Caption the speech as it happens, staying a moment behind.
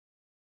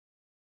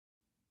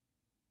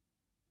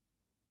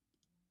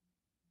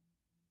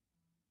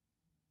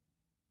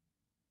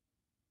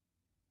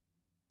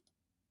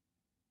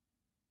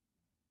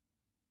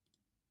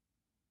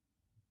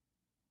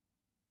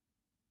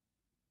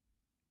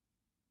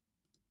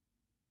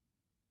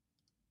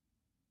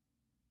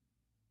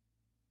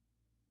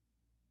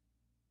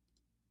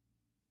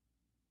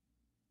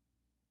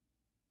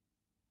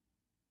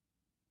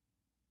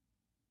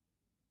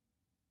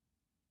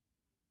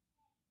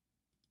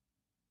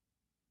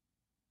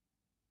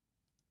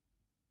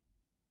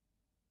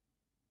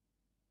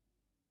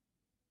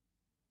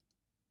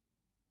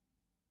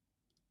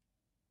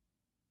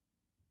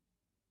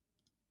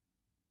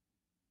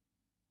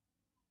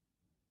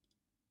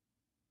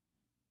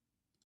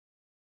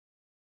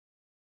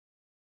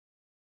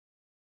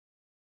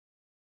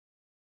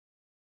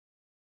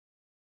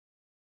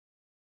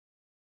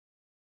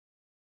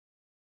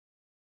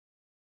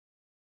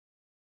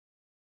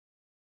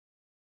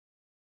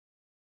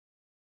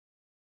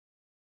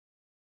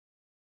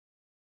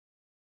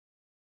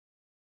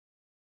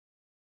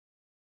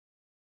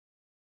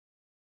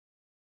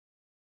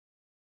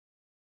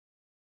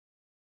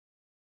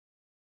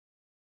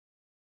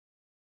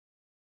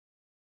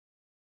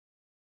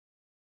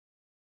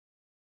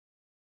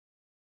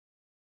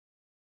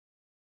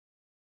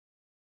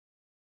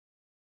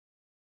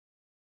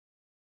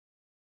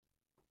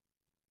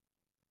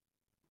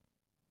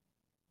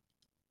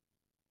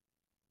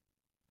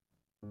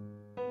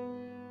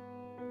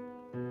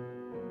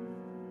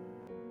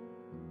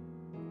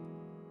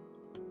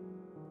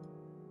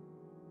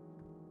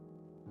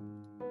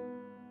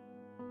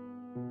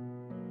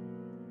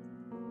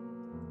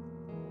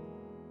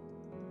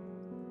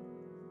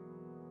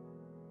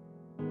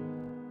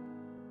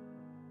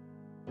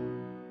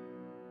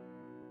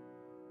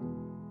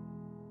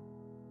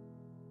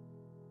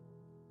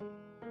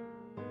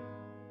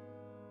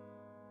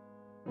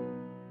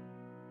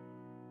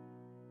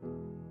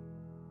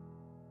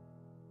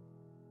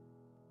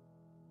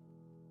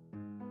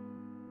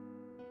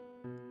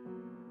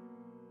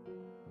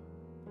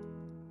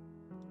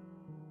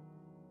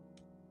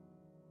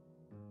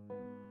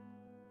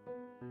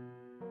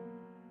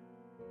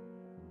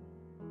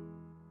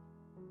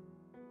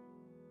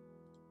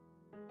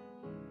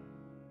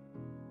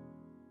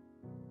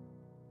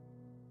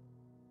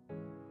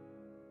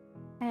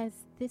As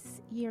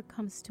this year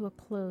comes to a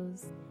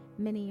close,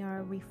 many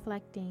are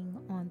reflecting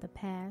on the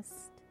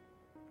past,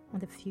 on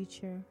the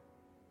future,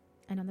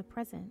 and on the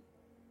present.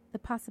 The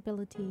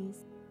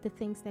possibilities, the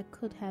things that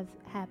could have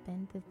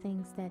happened, the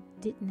things that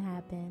didn't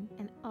happen,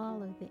 and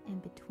all of the in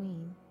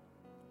between.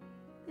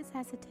 This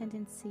has a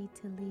tendency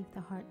to leave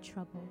the heart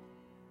troubled.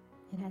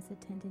 It has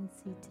a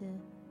tendency to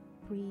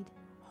breed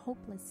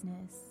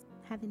hopelessness,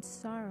 having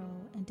sorrow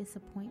and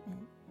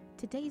disappointment.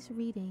 Today's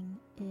reading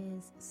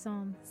is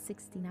Psalm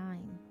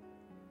 69.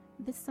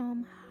 This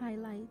psalm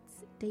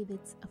highlights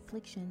David's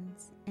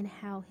afflictions and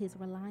how his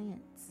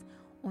reliance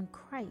on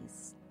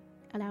Christ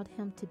allowed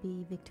him to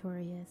be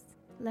victorious.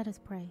 Let us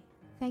pray.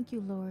 Thank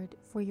you, Lord,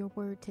 for your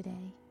word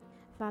today.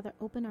 Father,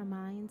 open our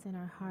minds and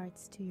our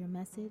hearts to your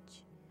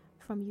message,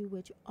 from you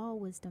which all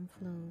wisdom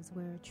flows,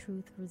 where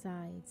truth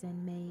resides,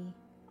 and may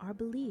our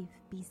belief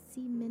be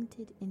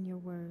cemented in your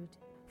word,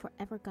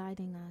 forever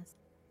guiding us.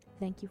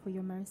 Thank you for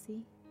your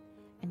mercy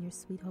and your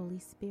sweet Holy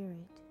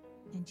Spirit.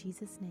 In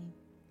Jesus' name,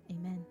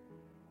 amen.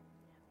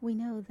 We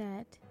know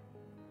that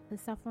the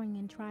suffering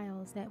and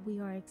trials that we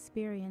are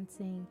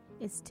experiencing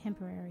is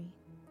temporary.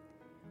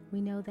 We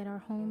know that our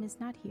home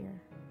is not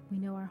here. We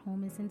know our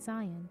home is in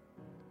Zion,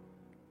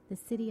 the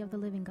city of the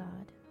living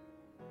God.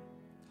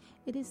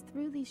 It is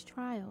through these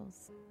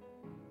trials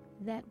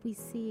that we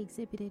see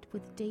exhibited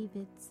with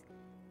David's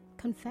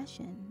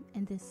confession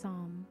in this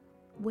psalm,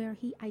 where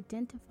he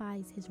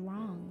identifies his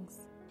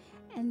wrongs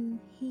and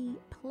he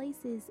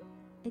places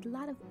a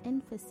lot of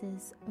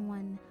emphasis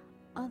on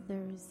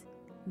others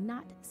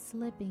not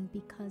slipping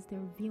because they're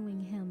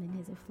viewing him in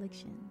his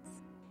afflictions.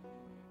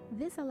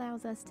 This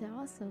allows us to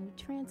also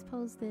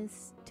transpose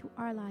this to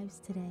our lives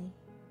today,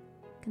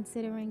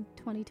 considering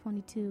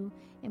 2022,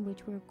 in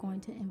which we're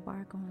going to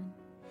embark on,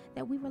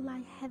 that we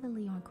rely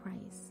heavily on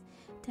Christ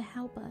to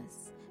help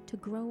us to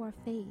grow our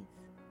faith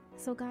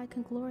so God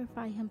can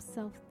glorify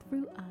himself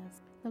through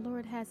us. The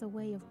Lord has a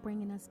way of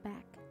bringing us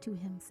back to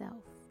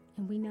himself.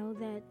 And we know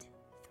that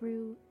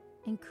through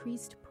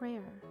increased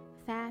prayer,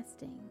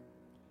 fasting,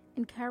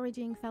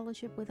 encouraging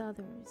fellowship with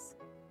others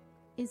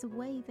is a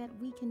way that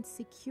we can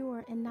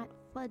secure and not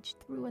fudge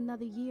through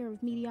another year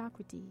of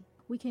mediocrity.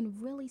 We can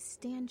really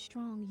stand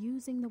strong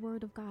using the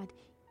word of God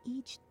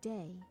each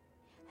day,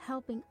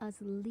 helping us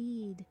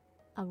lead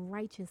a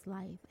righteous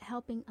life,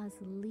 helping us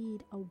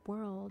lead a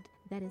world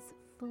that is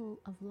full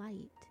of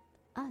light,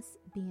 us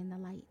being the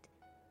light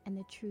and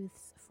the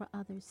truths for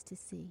others to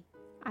see.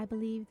 I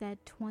believe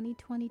that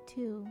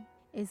 2022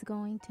 is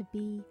going to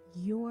be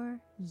your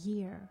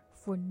year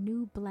for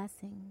new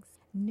blessings,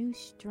 new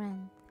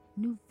strength,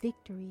 new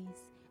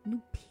victories, new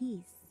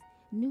peace,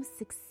 new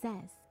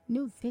success,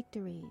 new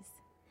victories.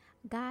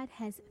 God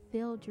has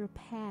filled your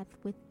path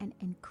with an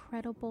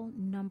incredible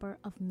number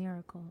of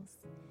miracles.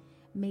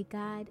 May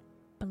God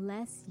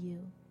bless you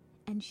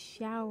and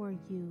shower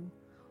you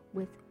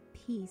with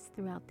peace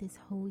throughout this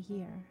whole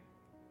year.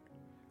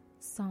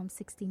 Psalm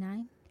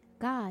 69.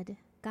 God,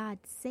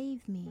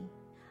 save me.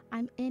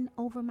 I'm in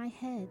over my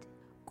head.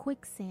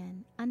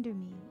 Quicksand under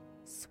me.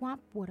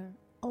 Swamp water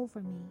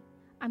over me.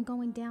 I'm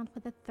going down for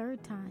the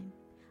third time.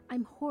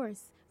 I'm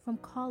hoarse from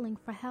calling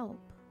for help.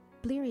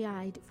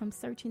 Bleary-eyed from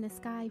searching the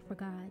sky for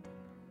God.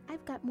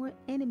 I've got more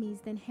enemies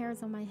than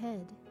hairs on my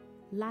head.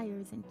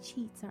 Liars and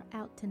cheats are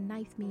out to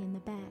knife me in the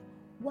back.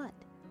 What?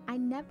 I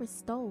never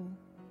stole.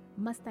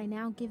 Must I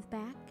now give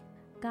back?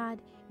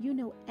 God, you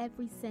know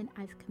every sin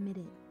I've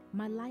committed.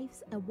 My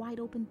life's a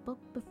wide open book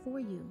before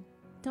you.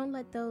 Don't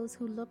let those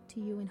who look to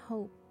you in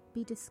hope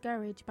be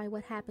discouraged by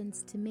what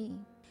happens to me.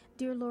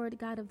 Dear Lord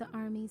God of the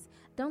armies,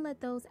 don't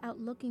let those out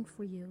looking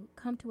for you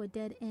come to a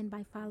dead end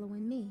by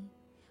following me.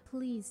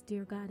 Please,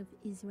 dear God of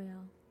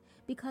Israel,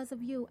 because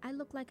of you, I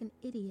look like an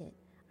idiot.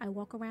 I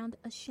walk around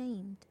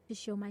ashamed to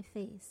show my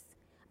face.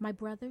 My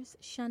brothers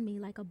shun me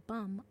like a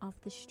bum off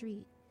the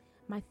street.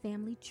 My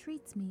family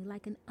treats me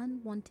like an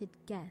unwanted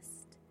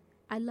guest.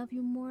 I love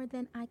you more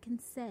than I can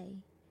say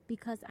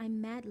because I'm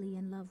madly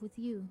in love with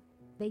you.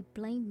 They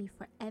blame me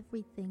for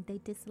everything they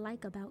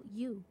dislike about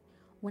you.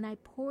 When I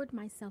poured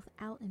myself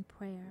out in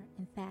prayer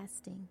and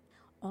fasting,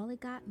 all it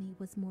got me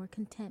was more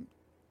contempt.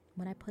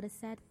 When I put a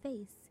sad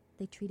face,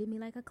 they treated me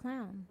like a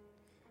clown.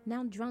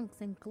 Now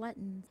drunks and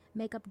gluttons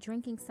make up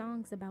drinking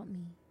songs about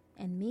me.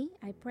 And me,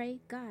 I pray,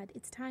 God,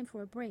 it's time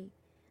for a break.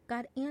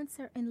 God,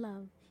 answer in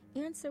love.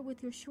 Answer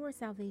with your sure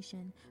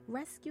salvation.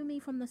 Rescue me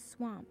from the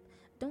swamp.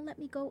 Don't let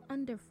me go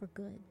under for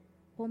good.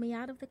 Pull me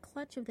out of the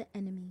clutch of the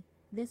enemy.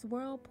 This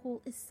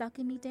whirlpool is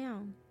sucking me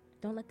down.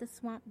 Don't let the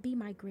swamp be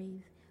my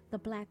grave. The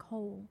black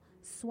hole,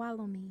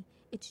 swallow me,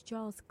 its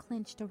jaws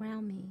clenched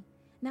around me.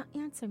 Now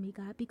answer me,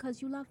 God,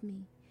 because you love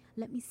me.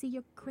 Let me see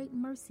your great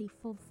mercy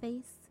full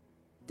face.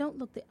 Don't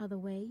look the other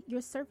way.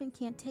 Your servant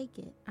can't take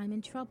it. I'm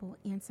in trouble.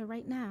 Answer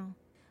right now.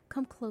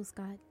 Come close,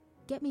 God.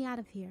 Get me out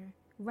of here.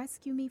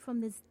 Rescue me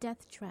from this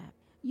death trap.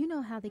 You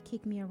know how they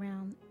kick me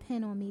around,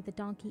 pin on me the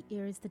donkey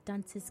ears, the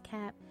dunce's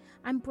cap.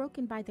 I'm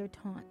broken by their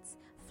taunts,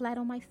 flat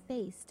on my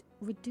face,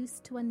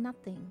 reduced to a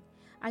nothing.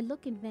 I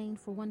look in vain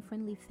for one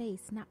friendly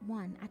face, not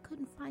one. I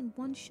couldn't find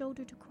one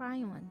shoulder to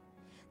cry on.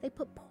 They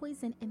put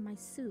poison in my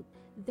soup,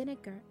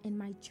 vinegar in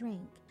my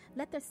drink.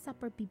 Let their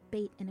supper be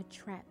bait in a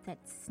trap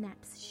that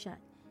snaps shut.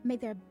 May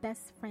their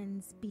best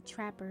friends be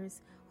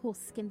trappers who'll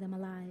skin them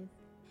alive.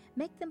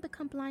 Make them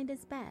become blind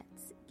as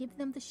bats. Give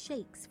them the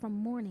shakes from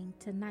morning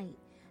to night.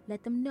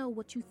 Let them know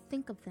what you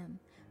think of them.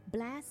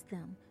 Blast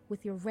them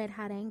with your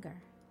red-hot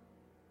anger.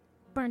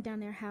 Burn down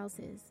their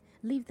houses.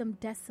 Leave them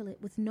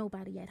desolate with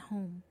nobody at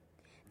home.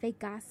 They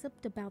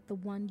gossiped about the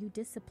one you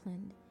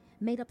disciplined.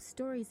 Made up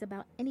stories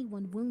about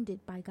anyone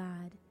wounded by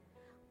God.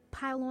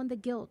 Pile on the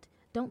guilt.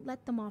 Don't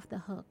let them off the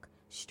hook.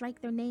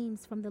 Strike their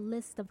names from the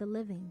list of the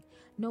living.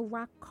 No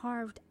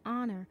rock-carved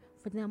honor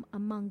for them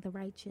among the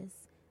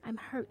righteous. I'm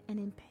hurt and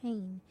in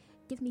pain.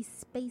 Give me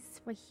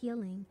space for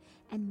healing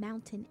and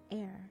mountain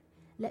air.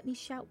 Let me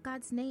shout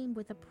God's name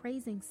with a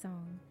praising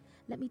song.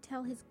 Let me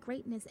tell his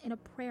greatness in a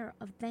prayer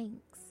of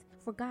thanks.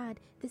 For God,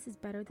 this is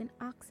better than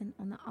oxen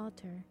on the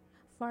altar,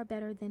 far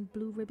better than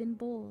blue ribbon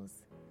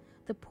bulls.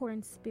 The poor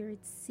in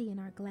spirit see and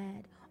are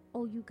glad.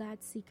 Oh, you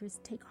God seekers,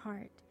 take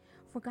heart.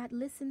 For God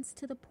listens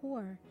to the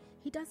poor.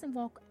 He doesn't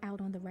walk out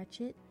on the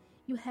wretched.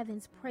 You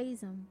heavens,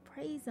 praise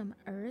him,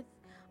 earth.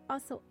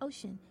 Also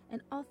ocean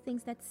and all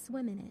things that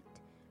swim in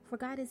it. For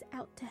God is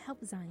out to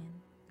help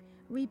Zion,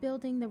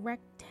 rebuilding the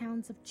wrecked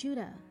towns of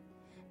Judah.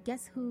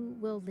 Guess who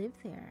will live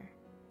there?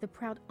 The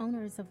proud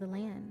owners of the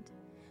land.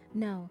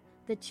 No,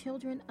 the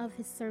children of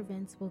his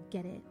servants will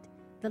get it.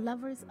 The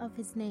lovers of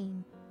his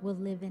name will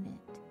live in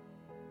it.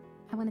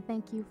 I want to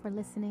thank you for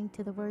listening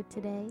to the word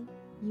today.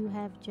 You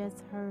have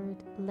just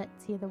heard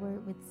Let's Hear the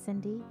Word with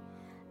Cindy,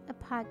 a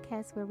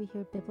podcast where we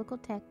hear biblical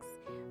texts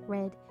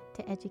read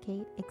to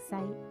educate,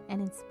 excite,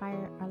 and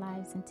inspire our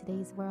lives in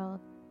today's world.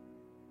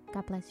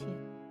 God bless you.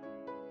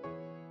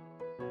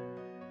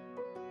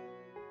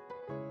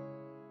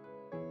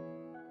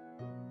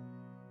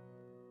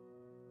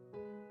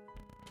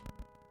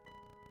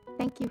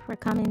 Thank you for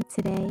coming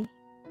today.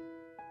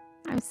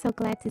 I'm so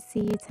glad to see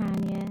you,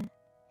 Tanya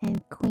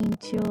and Queen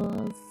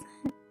Jules.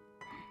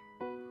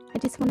 I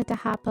just wanted to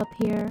hop up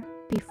here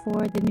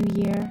before the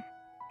new year.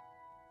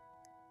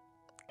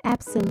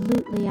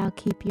 Absolutely, I'll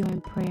keep you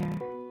in prayer.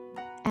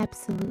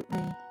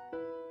 Absolutely.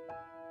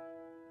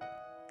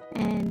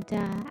 And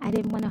I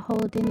didn't want to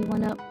hold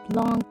anyone up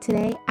long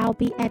today. I'll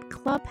be at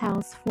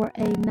Clubhouse for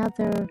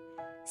another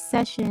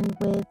session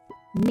with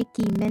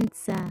Nikki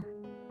Mensa.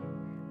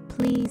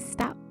 Please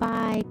stop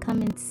by,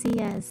 come and see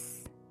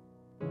us.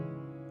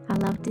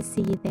 I'd love to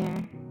see you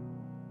there.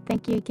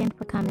 Thank you again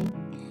for coming.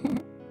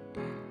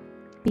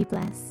 Be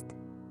blessed.